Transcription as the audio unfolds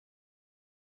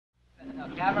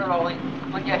Camera rolling.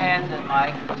 Put your hands in,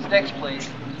 Mike. Sticks, please.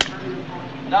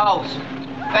 Nose.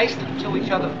 Face them to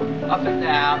each other. Up and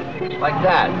down. Like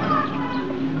that.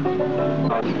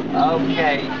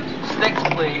 Okay. Sticks,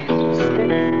 please.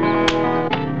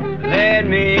 Let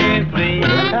me in, please.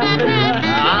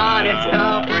 Honest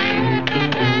offering.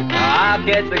 I'll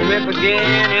catch the grip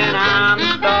again and I'm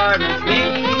starting to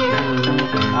sneeze.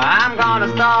 I'm gonna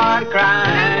start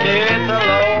crying. It's a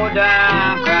low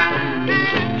down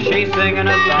crying. She's singing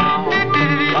a song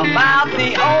about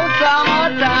the old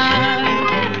summertime.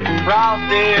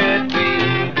 Frosted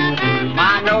peas.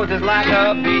 My nose is like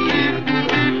a bee.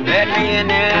 Let me in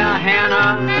there,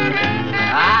 Hannah.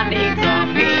 I need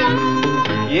some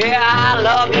peace. Yeah, I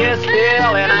love you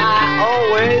still, and I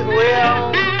always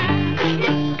will.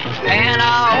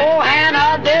 Hannah, oh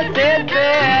Hannah, this is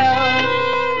Bill.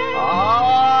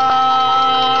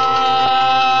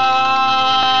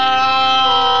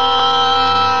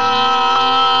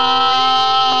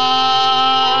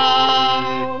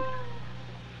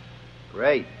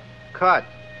 Great. Cut.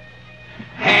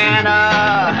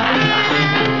 Hannah,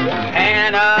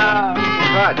 Hannah.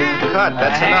 Cut,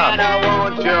 that's enough. Hannah,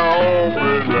 won't you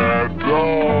open that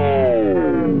door?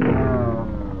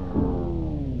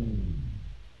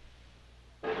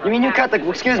 You mean you cut the,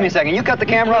 excuse me a second, you cut the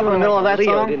camera off in the middle of that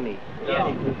song? Didn't he?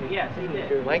 Yes, he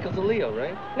did. Michael's a Leo,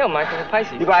 right? No, Michael's a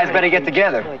Pisces. You guys better get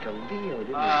together. Like a Leo,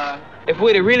 didn't he? If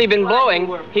we'd have really been blowing,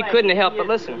 he couldn't have helped but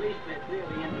listen.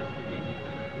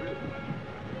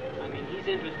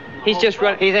 He's just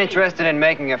running. He's interested in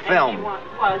making a film.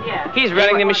 He's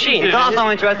running the machine. He's also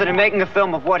interested in making a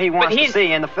film of what he wants to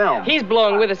see in the film. He's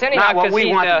blowing with us anyhow. Not what we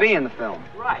he's, want to be in the film.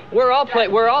 Right. We're all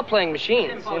playing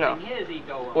machines, you know.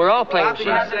 We're all playing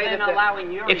machines.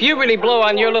 If you really blow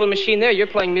on your little machine there, you're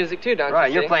playing music too, don't you?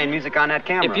 Right, you're playing music on that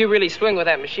camera. If you really swing with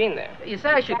that machine there. You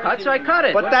said I should cut, so I cut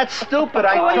it. But that's stupid.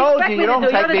 I told you don't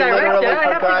take me literally,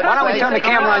 for God's Why don't we sake. turn the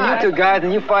camera on you two guys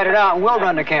and you fight it out and we'll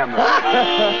run the camera.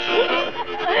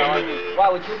 Why,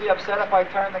 would you be upset if I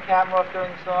turned the camera off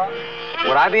during the song?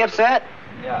 Would I be upset?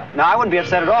 Yeah. No, I wouldn't be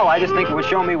upset at all. I just think it would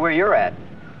show me where you're at.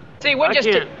 See, we're just...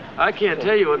 I can't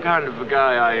tell you what kind of a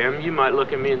guy I am. You might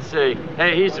look at me and say,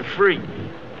 hey, he's a freak.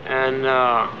 And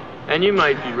you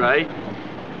might be right.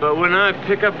 But when I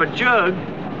pick up a jug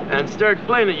and start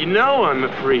playing it, you know I'm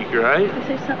a freak, right? Is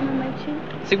there something on my cheek?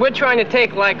 See, we're trying to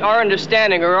take, like, our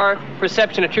understanding or our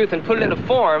perception of truth and put it in a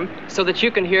form so that you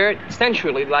can hear it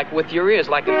sensually, like with your ears,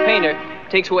 like a painter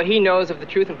takes what he knows of the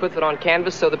truth and puts it on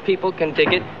canvas so that people can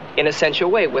dig it in a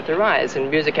sensual way with their eyes. And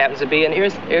music happens to be an ear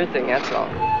thing, that's all.